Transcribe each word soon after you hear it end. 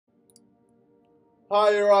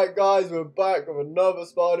Hi, right guys, we're back with another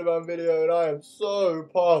Spider-Man video and I am so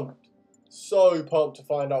pumped to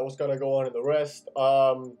find out what's going to go on in the rest.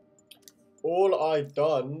 All I've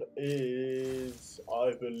done is,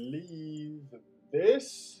 I believe,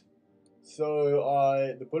 this.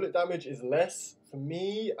 So the bullet damage is less for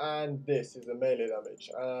me and this is the melee damage,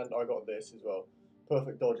 and I got this as well.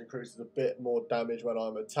 Perfect dodge increases a bit more damage when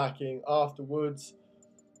I'm attacking afterwards.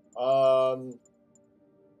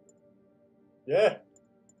 Yeah,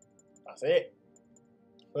 that's it.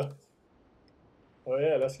 Oh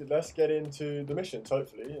yeah, let's get into the missions,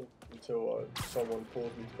 hopefully, until someone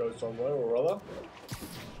calls me to go somewhere or other.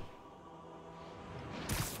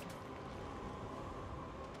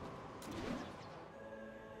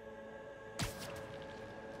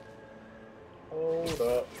 Hold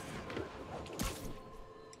up.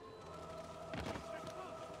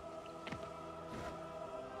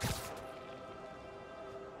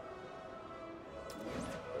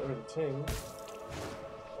 Everything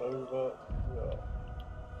over here.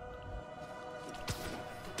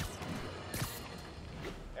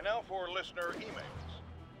 And now for listener emails.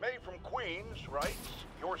 May from Queens writes,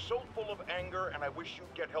 "You're so full of anger and I wish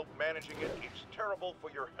you'd get help managing it. It's terrible for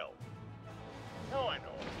your health." Now I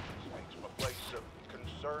know this makes from a place of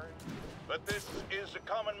concern, but this is a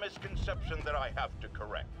common misconception that I have to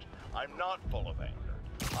correct. I'm not full of anger.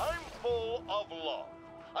 I'm full of love.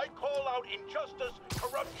 I call out injustice,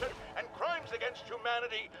 corruption, and crimes against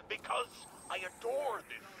humanity because I adore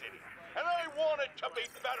this city. And I want it to be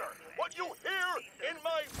better. What you hear in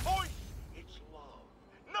my voice, it's love.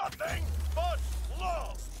 Nothing but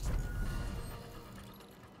love.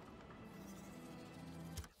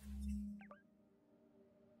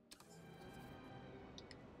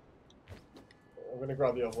 I'm gonna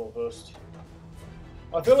grab the other one first.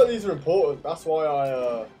 I feel like these are important. That's why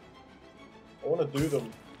I want to do them.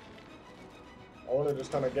 I want to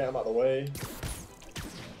just kind of get them out of the way.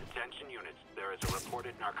 Attention units, there is a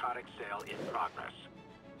reported narcotics sale in progress.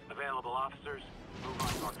 Available officers, move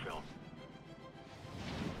on Yorkville.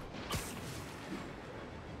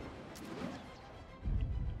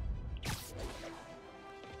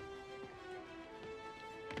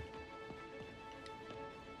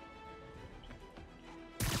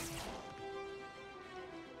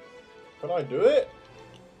 Can I do it?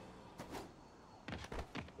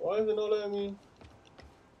 Why is it not letting me?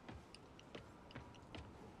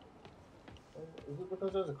 Is it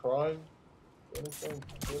because there's a crime? Do I need to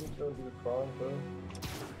go do the crime first?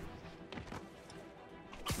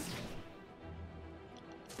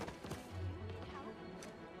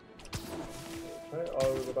 Okay, I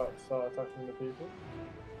was about to start attacking the people.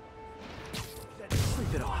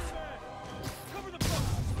 Sleep it off. Cover the front.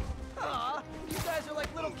 Aw, you guys are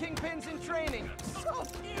like little kingpins in training. So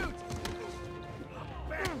cute.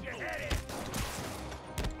 Bash your head in.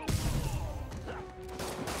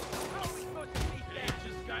 How are we supposed to beat that?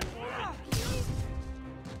 Just got more.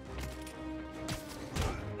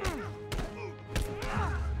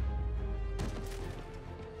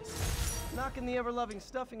 Knocking the ever-loving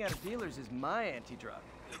stuffing out of dealers is my anti-drug.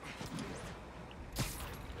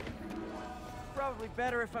 Probably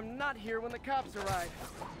better if I'm not here when the cops arrive.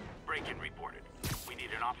 Break-in reported. We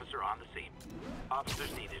need an officer on the scene.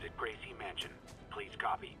 Officers needed at Gracie Mansion. Please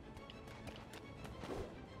copy.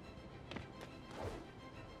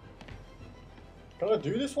 Can I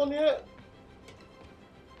do this one yet?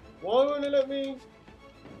 Why won't it let me?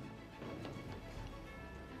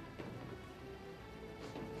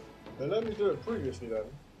 They let me do it previously then.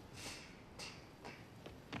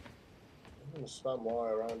 I'm gonna spam Y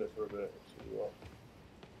around it for a bit. See what.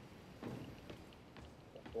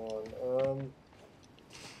 That one.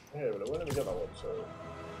 Hey, but I won't let me get that one, so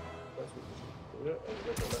let's just do it and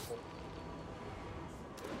go to the next one.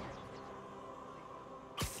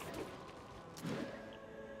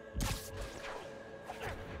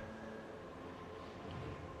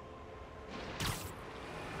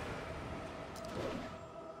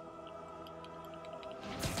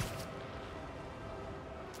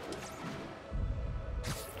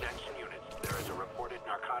 Attention units, there is a reported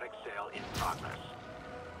narcotics sale in progress.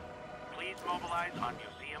 Please mobilize on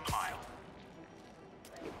Museum Mile.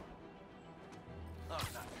 Oh,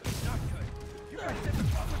 not good, not good. You guys said the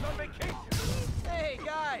truck was on vacation. Hey,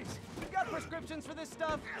 guys, you got prescriptions for this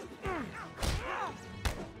stuff?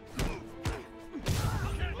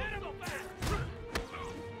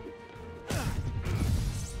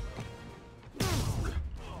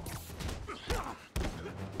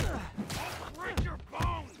 Break your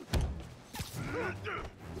bones!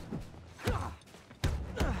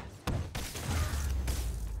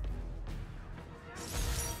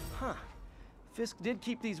 Huh. Fisk did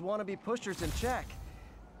keep these wannabe pushers in check.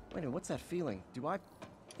 Wait, what's that feeling? Do I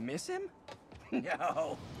miss him?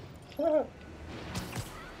 No.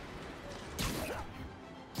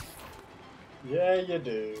 Yeah, you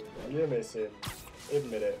do. You miss him.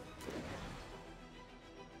 Admit it.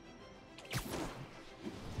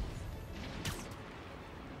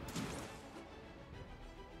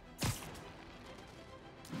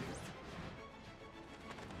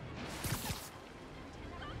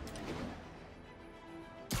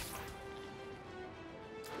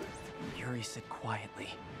 Yuri said quietly.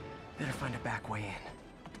 Better find a back way in.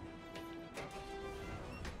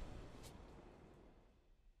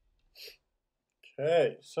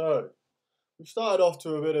 Okay, so we started off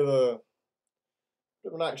to a bit of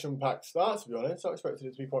an action-packed start. To be honest, I expected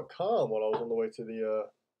it to be quite calm while I was on the way to the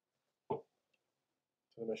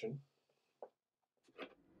mission.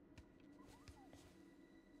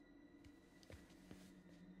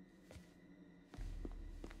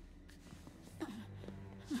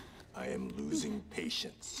 I am losing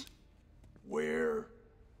patience. Where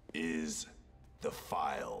is the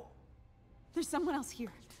file? There's someone else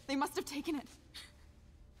here. They must have taken it.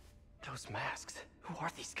 Those masks. Who are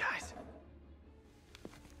these guys?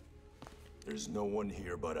 There's no one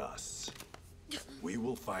here but us. We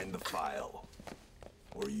will find the file,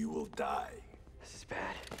 or you will die. This is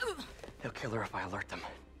bad. They'll kill her if I alert them.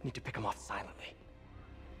 Need to pick them off silently.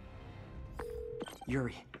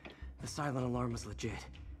 Yuri, the silent alarm was legit.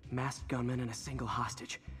 Masked gunmen and a single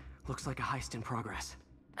hostage. Looks like a heist in progress.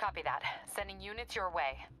 Copy that. Sending units your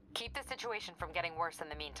way. Keep the situation from getting worse in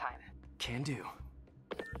the meantime. Can do.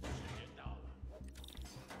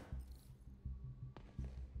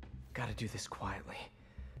 Gotta do this quietly.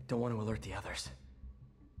 Don't want to alert the others.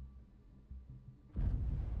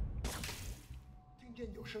 听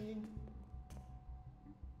见有声音。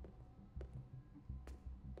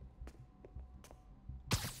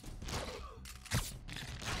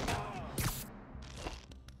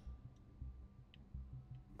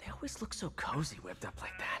 They always look so cozy whipped up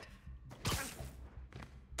like that.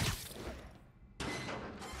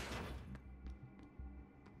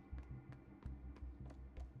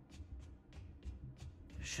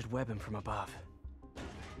 Should web him from above.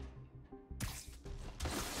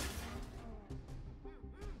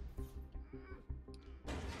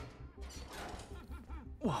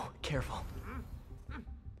 Whoa, careful.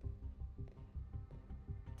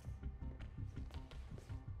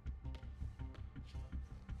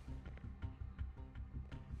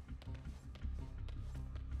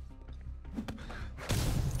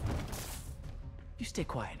 You stay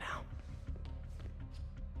quiet now.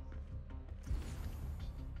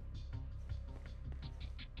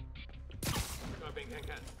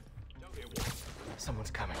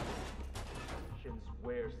 Someone's coming.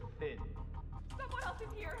 Wears thin. Someone else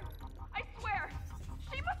is here. I swear.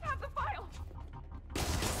 She must have the file.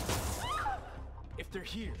 If they're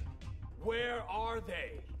here, where are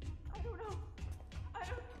they? I don't know. I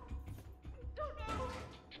don't know.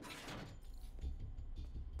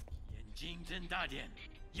 眼睛睁大点，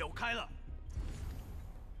有开了。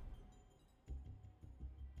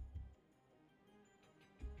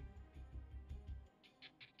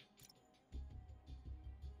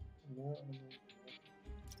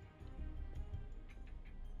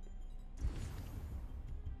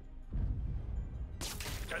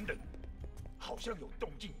 等等，好像有动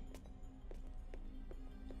静。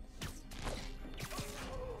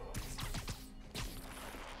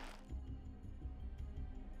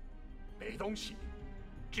没东西，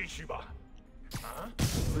继续吧。啊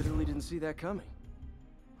Literally didn't see that coming.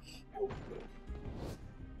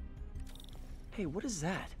 Hey, what is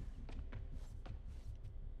that?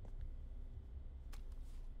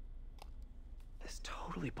 This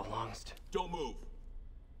totally belongs to... Don't move.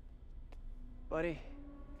 Buddy,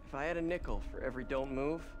 if I had a nickel for every don't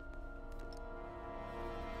move...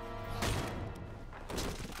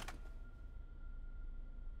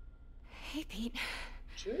 Hey, Pete.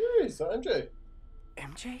 Jeez, MJ.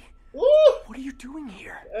 MJ? Woo! What are you doing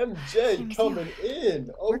here? MJ Same as coming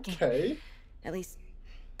in. Working. Okay. At least,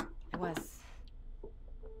 I was.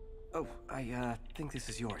 Oh, I think this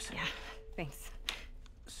is yours. Yeah, thanks.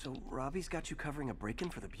 So, Robbie's got you covering a break-in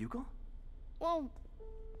for the Bugle? Well,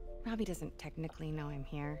 Robbie doesn't technically know I'm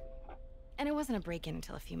here. And it wasn't a break-in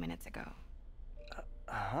until a few minutes ago.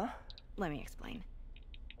 Uh-huh. Let me explain.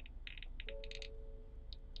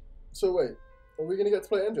 So wait, are we gonna get to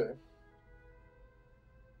play MJ?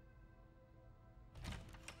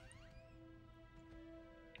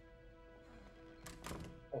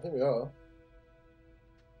 I think we are.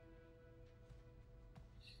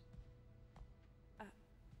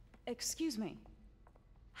 Excuse me.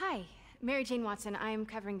 Hi, Mary Jane Watson. I'm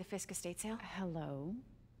covering the Fisk estate sale. Hello.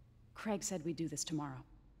 Craig said we'd do this tomorrow.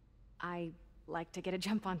 I like to get a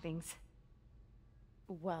jump on things.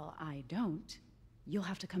 Well, I don't. You'll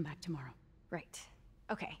have to come back tomorrow. Right.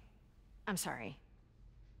 Okay. I'm sorry.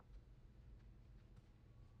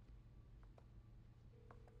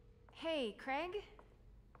 Hey, Craig?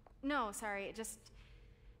 No, sorry, it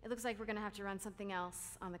looks like we're gonna have to run something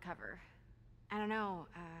else on the cover. I don't know,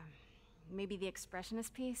 maybe the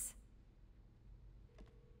expressionist piece?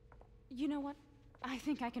 You know what? I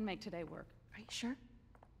think I can make today work. Are you sure?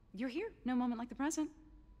 You're here. No moment like the present.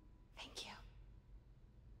 Thank you.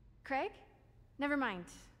 Craig? Never mind.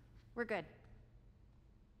 We're good.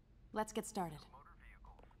 Let's get started.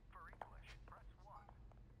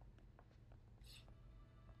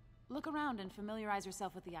 Look around and familiarize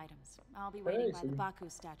yourself with the items. I'll be waiting by the Baku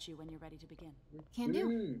statue when you're ready to begin. Can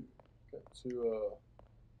do. Get to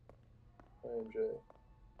AMJ.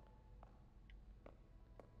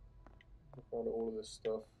 I found all of this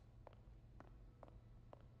stuff.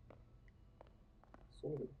 It's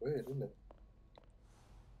all a bit weird, isn't it?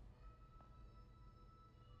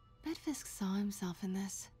 Bet Fisk saw himself in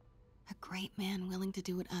this. A great man willing to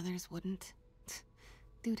do what others wouldn't.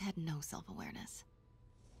 Dude had no self-awareness.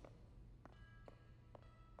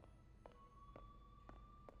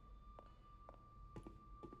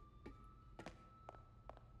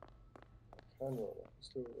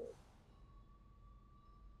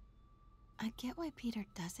 I get why Peter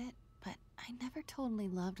does it, but I never totally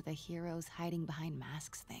loved the heroes hiding behind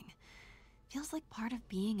masks thing. Feels like part of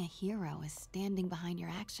being a hero is standing behind your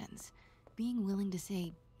actions. Being willing to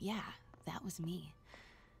say, yeah, that was me.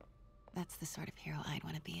 That's the sort of hero I'd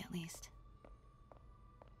want to be, at least.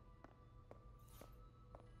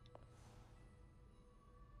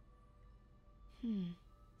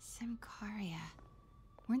 Symkaria.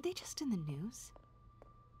 Weren't they just in the news?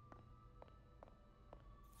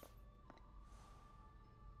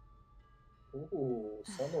 Ooh,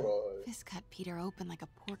 samurai. Fisk cut Peter open like a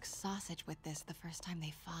pork sausage with this the first time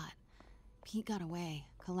they fought. Pete got away,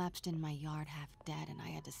 collapsed in my yard half dead, and I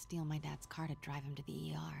had to steal my dad's car to drive him to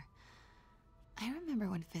the ER. I remember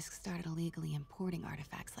when Fisk started illegally importing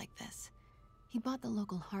artifacts like this. He bought the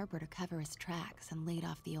local harbor to cover his tracks and laid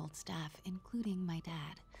off the old staff, including my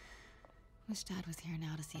dad. Wish Dad was here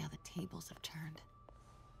now to see how the tables have turned.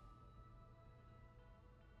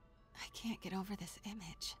 I can't get over this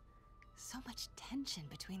image. So much tension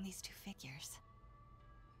between these two figures.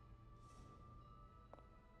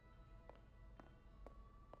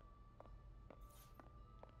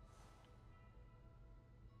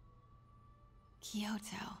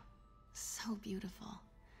 Kyoto. So beautiful.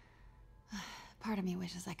 Part of me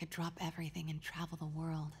wishes I could drop everything and travel the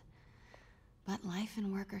world. But life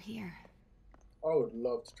and work are here. I would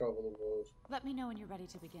love to travel the world. Let me know when you're ready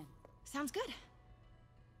to begin. Sounds good.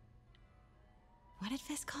 What did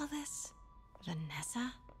Fisk call this?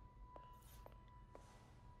 Vanessa?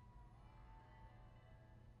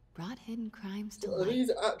 Brought hidden crimes to light. Are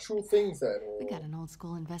these actual things then? Or... We got an old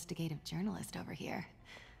school investigative journalist over here.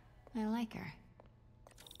 I like her.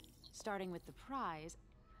 Starting with the prize,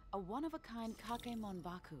 a one-of-a-kind Kakemon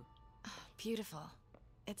Baku. Oh, beautiful.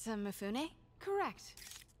 It's a Mifune? Correct.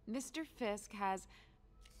 Mr. Fisk has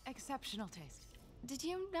exceptional taste. Did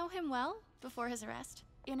you know him well before his arrest?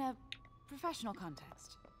 In a professional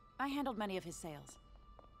context. I handled many of his sales.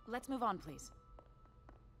 Let's move on, please.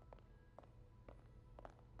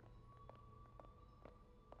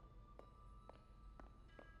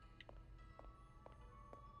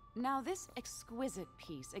 Now, this exquisite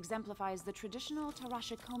piece exemplifies the traditional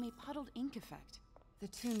Tarashikomi puddled ink effect. The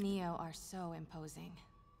two Neo are so imposing.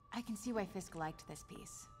 I can see why Fisk liked this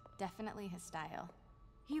piece. Definitely his style.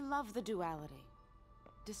 He loved the duality.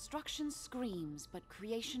 Destruction screams, but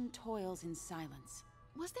creation toils in silence.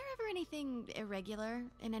 Was there ever anything irregular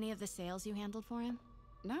in any of the sales you handled for him?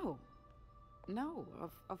 No. No,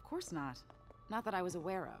 of course not. Not that I was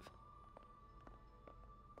aware of.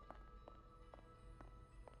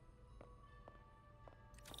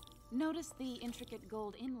 Notice the intricate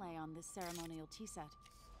gold inlay on this ceremonial tea set.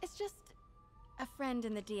 It's just... a friend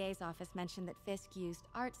in the DA's office mentioned that Fisk used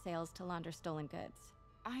art sales to launder stolen goods.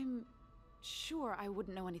 I'm sure I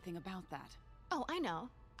wouldn't know anything about that. Oh, I know.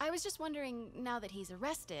 I was just wondering, now that he's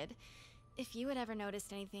arrested, if you had ever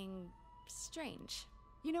noticed anything strange.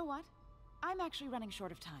 You know what? I'm actually running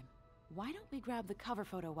short of time. Why don't we grab the cover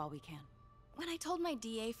photo while we can? When I told my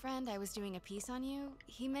DA friend I was doing a piece on you,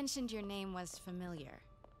 he mentioned your name was familiar.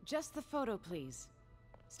 Just the photo, please.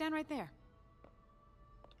 Stand right there.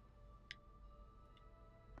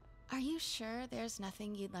 Are you sure there's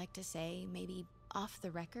nothing you'd like to say, maybe off the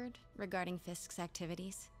record, regarding Fisk's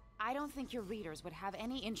activities? I don't think your readers would have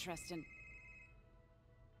any interest in...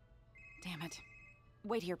 Damn it.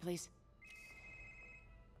 Wait here, please.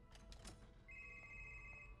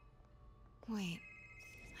 Wait,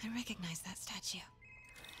 I recognize that statue.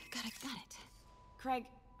 Got it. Craig,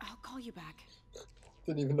 I'll call you back.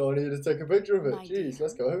 Didn't even know I needed to take a picture of it. My Jeez, dear,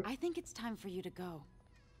 let's go. I think it's time for you to go.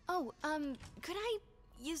 Oh, could I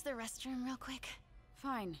use the restroom real quick?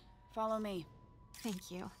 Fine. Follow me.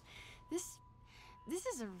 Thank you. This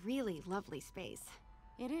is a really lovely space.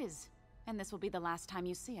 It is. And this will be the last time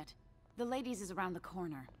you see it. The ladies is around the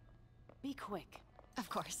corner. Be quick. Of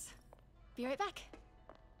course. Be right back.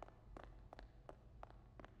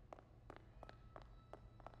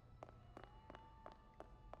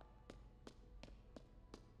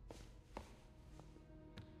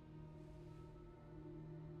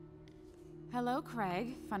 Hello,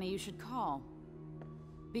 Craig. Funny you should call.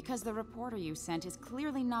 Because the reporter you sent is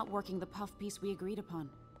clearly not working the puff piece we agreed upon.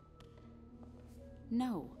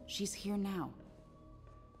 No, she's here now.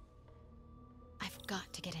 I've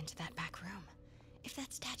got to get into that back room. If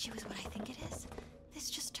that statue is what I think it is, this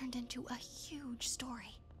just turned into a huge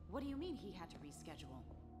story. What do you mean he had to reschedule?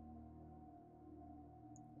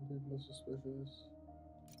 People are suspicious.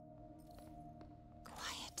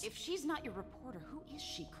 Quiet. If she's not your reporter, who is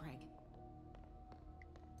she, Craig?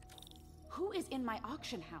 Who is in my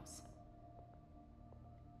auction house?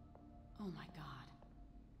 Oh my god.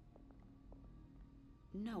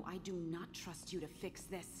 No, I do not trust you to fix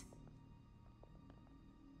this.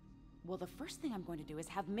 Well, the first thing I'm going to do is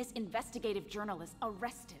have Miss Investigative Journalist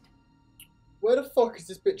arrested. Where the fuck is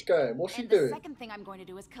this bitch going? What's she doing? The second thing I'm going to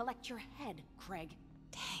do is collect your head, Craig.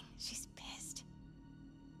 Dang, she's pissed.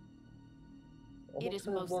 It is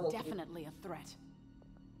most definitely a threat.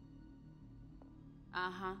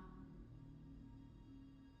 Uh-huh.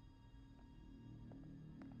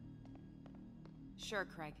 Sure,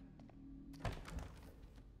 Craig.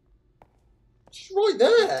 She's right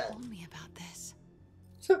there. Told me about this.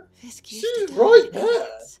 Fisk used She's to tell right me there.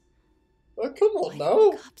 this. Oh, come on Why now.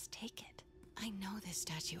 did the cops take it? I know this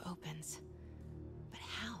statue opens, but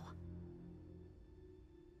how?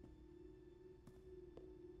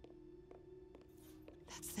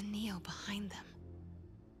 That's the Neo behind them,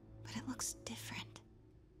 but it looks different.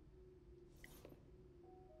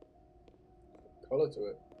 Color to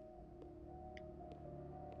it.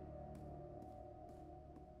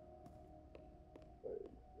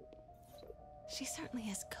 She certainly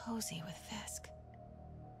is cozy with Fisk.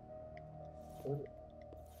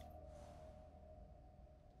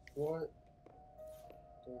 What?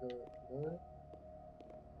 No?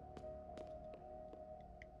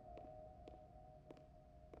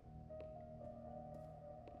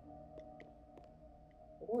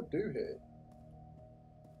 What do I do here?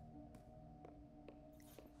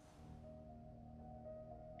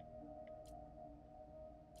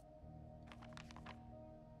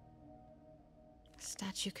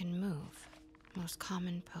 Statue can move. Most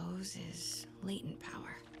common pose is latent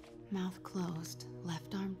power. Mouth closed,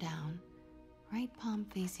 left arm down, right palm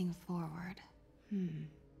facing forward.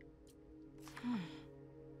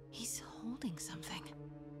 He's holding something.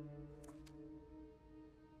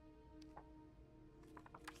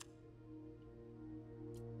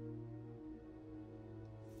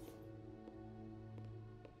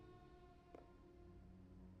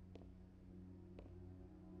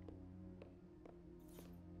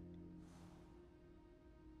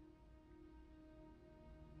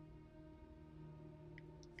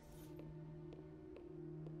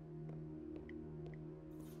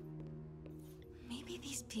 Maybe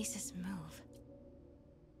these pieces move.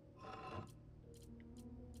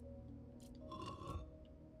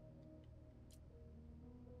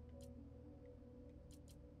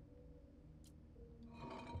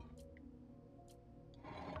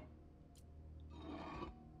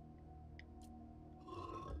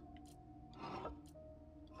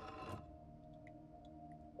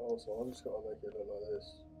 Oh, so I'm just gonna make it look like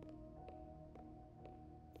this.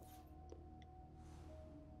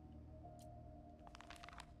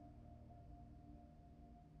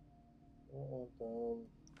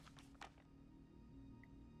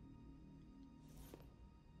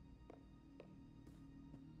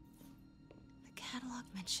 The catalog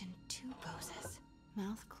mentioned 2 poses.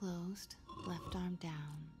 Mouth closed, left arm down,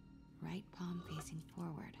 right palm facing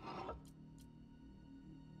forward.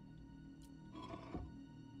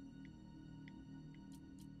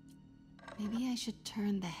 Maybe I should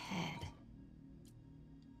turn the head.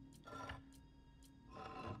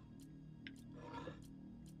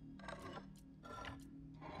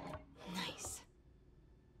 Nice.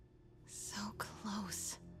 So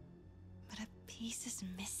close. But a piece is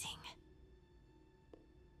missing.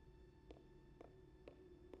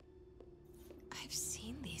 I've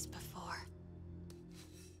seen these before.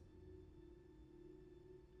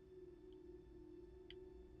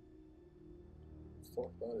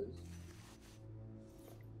 fuck that is.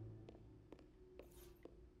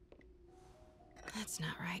 That's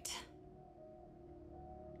not right.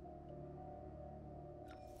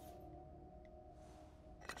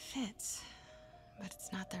 Fits, but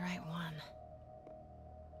it's not the right one.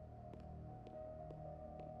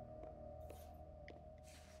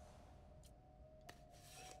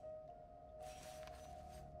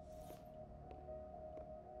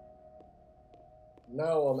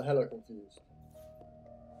 Now I'm hella confused.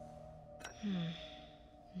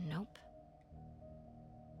 Nope.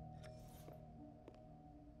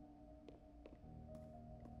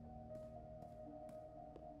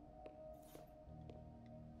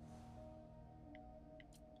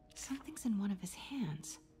 Something's in one of his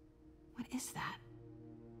hands. What is that?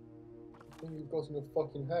 I think you've got in your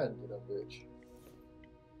fucking hand, you know, bitch.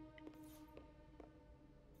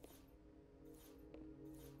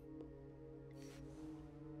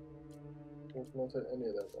 Let's not take any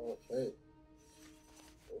of them. Okay.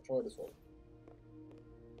 We'll try this one.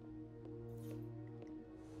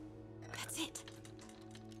 That's it.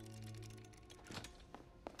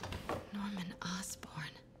 Norman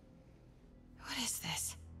Osborn. What is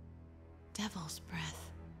this? Devil's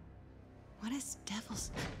breath. What is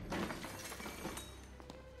devil's...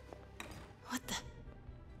 What the...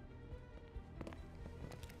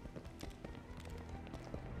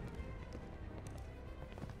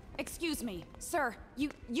 Excuse me, sir. You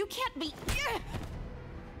can't be...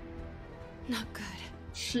 Not good.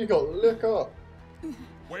 She got lick up.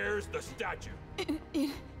 Where's the statue?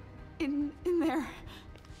 In there.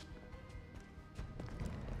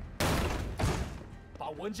 把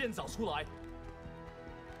文件找出来。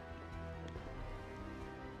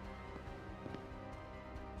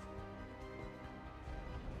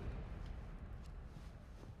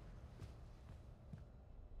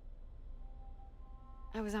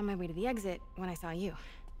 I was on my way to the exit when I saw you.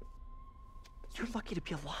 You're lucky to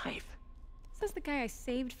be alive. Says the guy I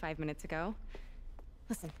saved 5 minutes ago.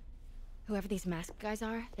 Listen, whoever these masked guys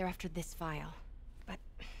are, they're after this file. But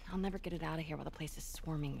I'll never get it out of here while the place is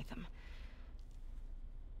swarming with them.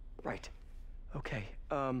 Right. Okay,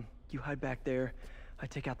 you hide back there. I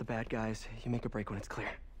take out the bad guys. You make a break when it's clear.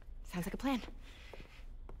 Sounds like a plan.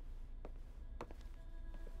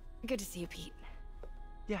 Good to see you, Pete.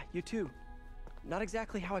 Yeah, you too. Not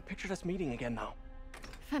exactly how I pictured us meeting again, though.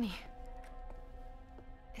 Funny.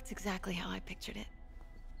 It's exactly how I pictured it.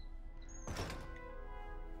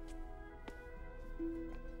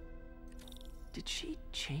 Did she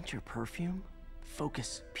change her perfume?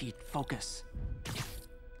 Focus, Pete, focus.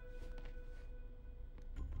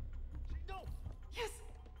 No! Yes!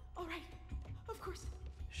 All right. Of course.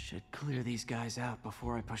 Should clear these guys out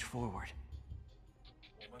before I push forward.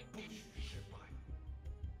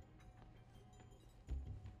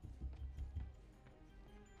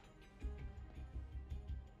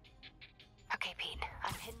 Okay, Pete.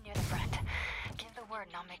 I'm hidden near the front. Give the word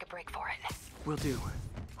and I'll make a break for it. Will do.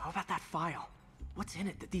 How about that file? What's in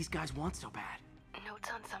it that these guys want so bad?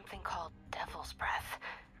 Notes on something called Devil's Breath.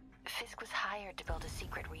 Fisk was hired to build a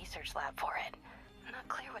secret research lab for it. Not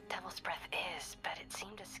clear what Devil's Breath is, but it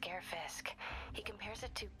seemed to scare Fisk. He compares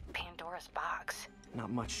it to Pandora's box.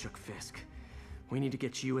 Not much shook Fisk. We need to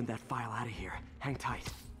get you and that file out of here. Hang tight.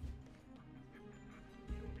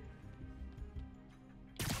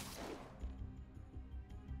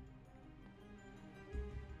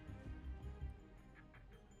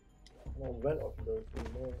 Well, vent I can go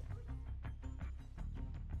through more.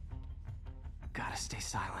 Gotta stay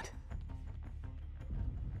silent.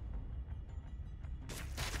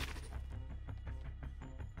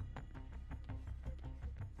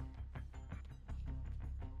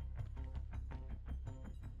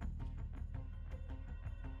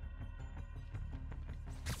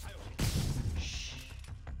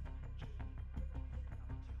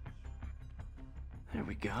 There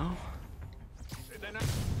we go.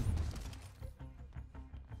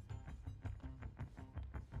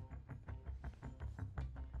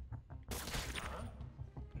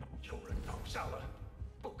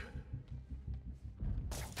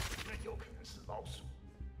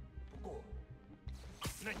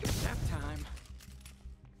 Nap time.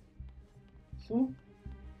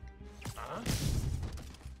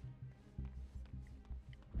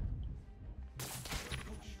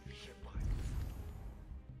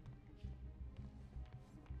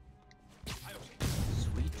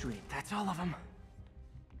 Sweet dream. That's all of them.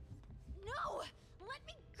 No! Let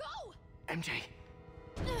me go! MJ.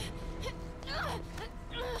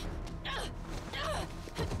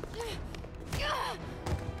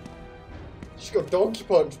 She's got donkey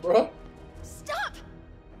punch, bruh. Stop!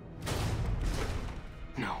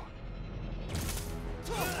 No.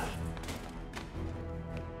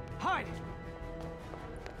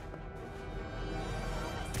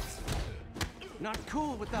 Not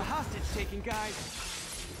cool with the hostage-taking guys.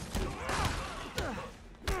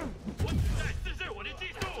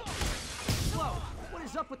 Whoa, what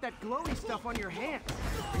is up with that glowy stuff on your hands?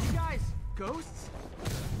 Are you guys ghosts?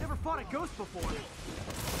 Never fought a ghost before.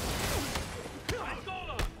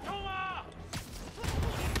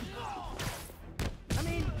 I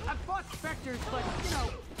mean, I've fought specters, but, you know,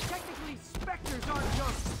 technically specters aren't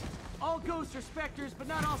ghosts. All ghosts are specters, but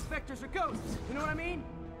not all specters are ghosts. You know what I mean?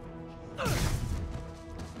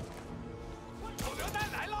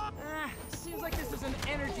 Seems like this is an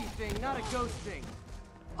energy thing, not a ghost thing.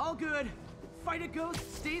 All good. Fight a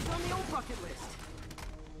ghost stays on the old bucket list.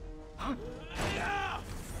 Huh?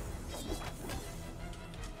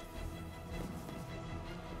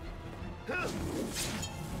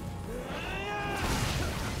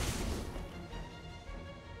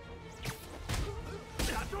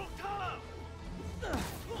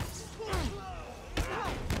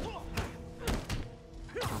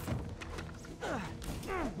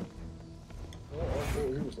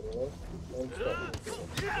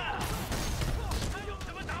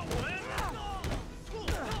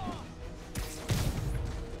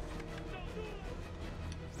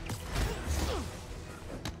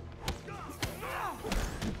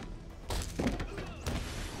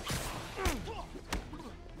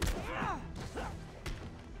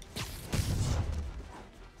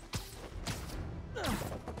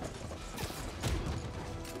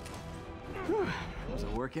 Was it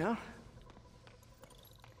a workout?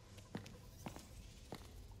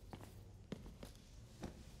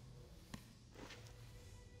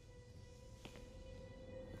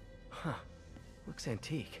 Huh. Looks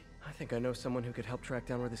antique. I think I know someone who could help track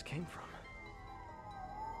down where this came from.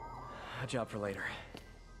 A job for later.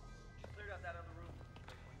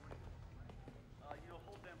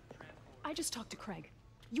 I just talked to Craig.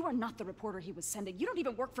 You are not the reporter he was sending. You don't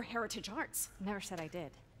even work for Heritage Arts. Never said I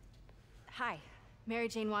did. Hi, Mary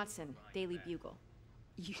Jane Watson, Daily Bugle.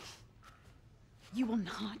 You will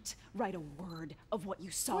not write a word of what you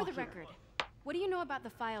saw For the here. record, what do you know about the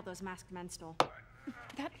file those masked men stole?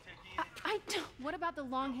 That... I don't... What about the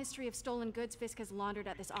long history of stolen goods Fisk has laundered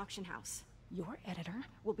at this auction house? Your editor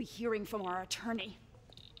will be hearing from our attorney.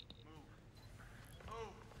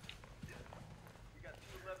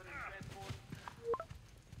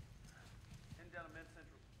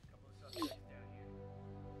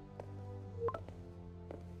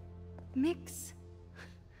 Mix.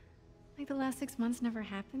 Like the last 6 months never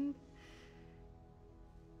happened?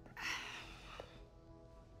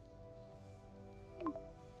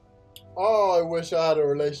 Oh, I wish I had a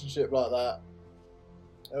relationship like that.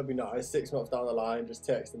 That would be nice. 6 months down the line, just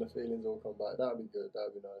text and the feelings all come back. That would be good.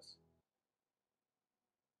 That would be nice.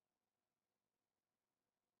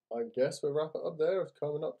 I guess we'll wrap it up there. It's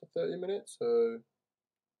coming up to 30 minutes, so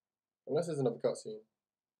unless there's another cutscene,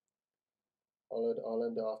 I'll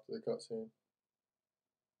end it after the cutscene.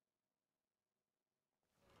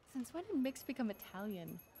 Since when did Mix become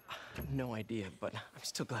Italian? No idea, but I'm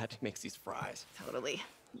still glad he makes these fries. Totally.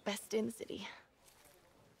 Best in the city.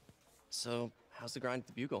 So, how's the grind at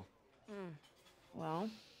the Bugle? Well,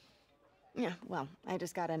 I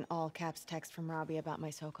just got an all-caps text from Robbie about my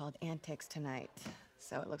so-called antics tonight.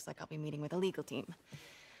 So it looks like I'll be meeting with a legal team.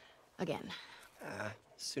 Again. As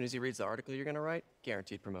soon as he reads the article you're gonna write,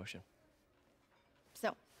 guaranteed promotion.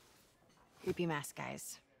 So, creepy mask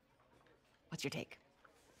guys. What's your take?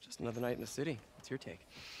 Just another night in the city. What's your take?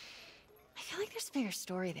 I feel like there's a bigger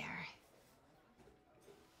story there.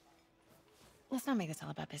 Let's not make this all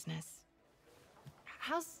about business.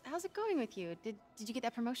 How's it going with you? Did you get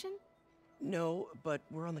that promotion? No, but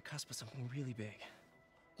we're on the cusp of something really big.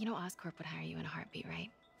 You know Oscorp would hire you in a heartbeat, right?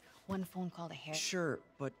 One phone call to Harry. Sure,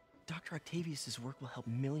 but Dr. Octavius's work will help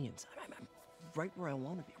millions. I'm right where I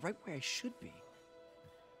want to be, right where I should be.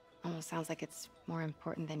 Almost sounds like it's more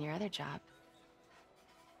important than your other job.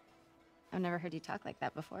 I've never heard you talk like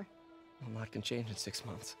that before. A lot can change in 6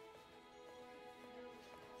 months.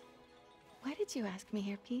 Why did you ask me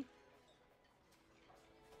here, Pete?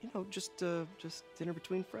 You know, just dinner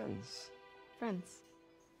between friends. Friends.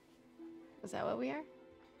 Is that what we are?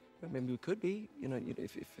 Well, maybe we could be, you know,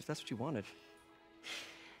 if that's what you wanted.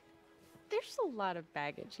 There's a lot of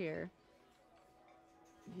baggage here.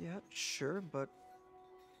 Yeah, sure, but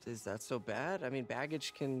is that so bad? I mean,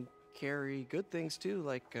 baggage can carry good things too,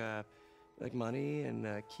 like money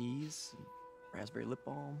and keys, and raspberry lip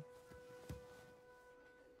balm.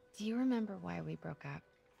 Do you remember why we broke up?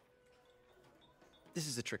 This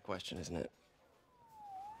is a trick question, isn't it?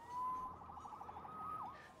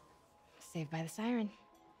 Saved by the siren.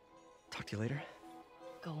 Talk to you later.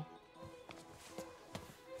 Go.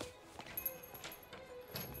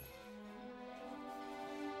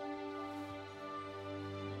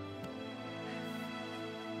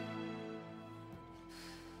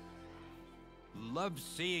 love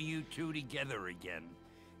seeing you two together again.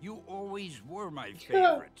 You always were my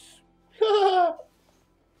favorites.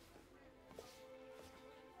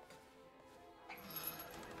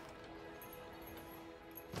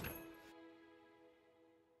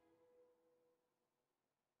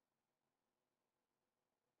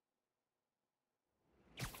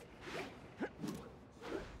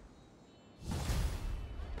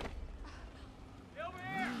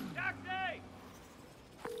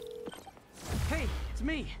 Hey, it's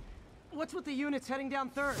me. What's with the units heading down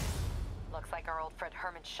 3rd? Looks like our old friend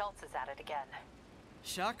Herman Schultz is at it again.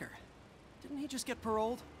 Shocker. Didn't he just get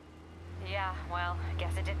paroled? Yeah, well, I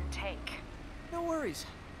guess it didn't take. No worries.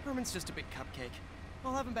 Herman's just a big cupcake.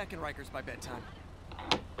 I'll have him back in Rikers by bedtime.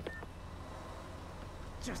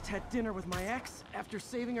 Just had dinner with my ex after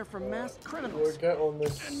saving her from masked criminals. We'll get on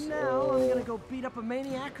this. And now I'm gonna go beat up a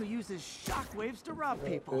maniac who uses shockwaves to rob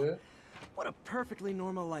people. Yeah. What a perfectly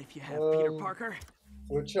normal life you have, Peter Parker.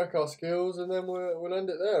 We'll check our skills and then we'll end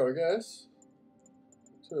it there, I guess.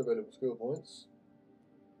 2 available skill points.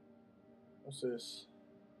 What's this?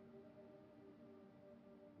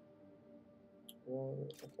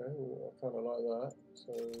 Right, okay, well, I kind of like that,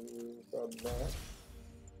 so we'll grab that.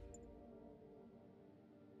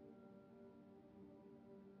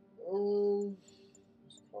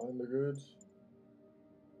 It's kind of good.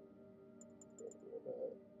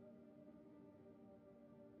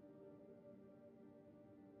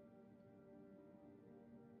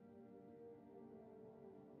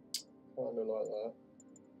 Kind of like that.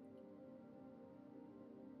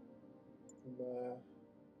 And there.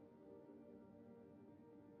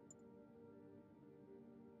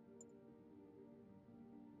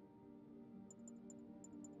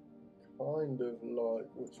 Kind of like,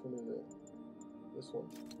 which one is it? This one.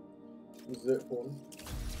 The zip one.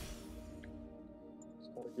 It's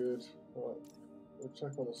kind of good. Right, we'll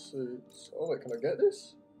check on the suits. Oh wait, can I get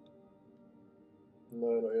this?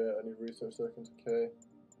 No, not yet. I need research tokens. Okay.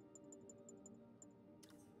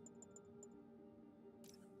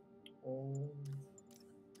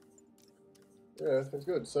 Yeah, everything's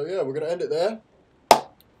good. So yeah, we're gonna end it there.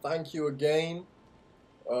 Thank you again.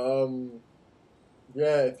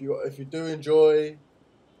 Yeah, if you do enjoy,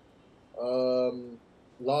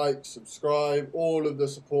 like, subscribe, all of the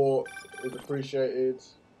support is appreciated.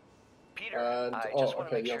 Peter, and, I just want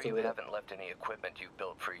to make sure you haven't left any equipment you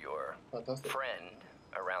built for your friend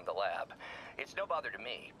around the lab. It's no bother to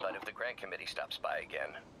me, but if the grant committee stops by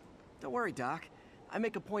again... Don't worry, Doc. I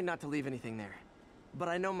make a point not to leave anything there. But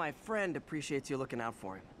I know my friend appreciates you looking out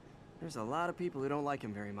for him. There's a lot of people who don't like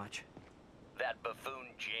him very much. That buffoon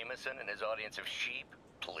Jameson and his audience of sheep?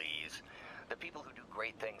 Please. The people who do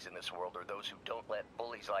great things in this world are those who don't let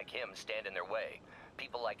bullies like him stand in their way.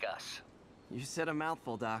 People like us. You said a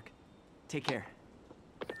mouthful, Doc. Take care.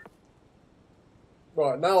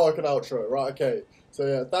 Right, now I can outro. Right, okay. So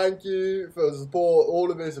yeah, thank you for the support.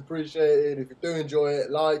 All of this appreciated. If you do enjoy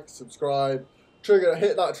it, like, subscribe, trigger,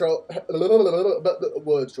 hit that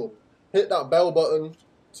hit that bell button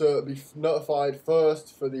to be notified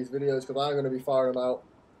first for these videos because I'm going to be firing them out.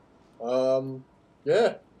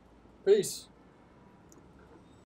 Yeah, peace.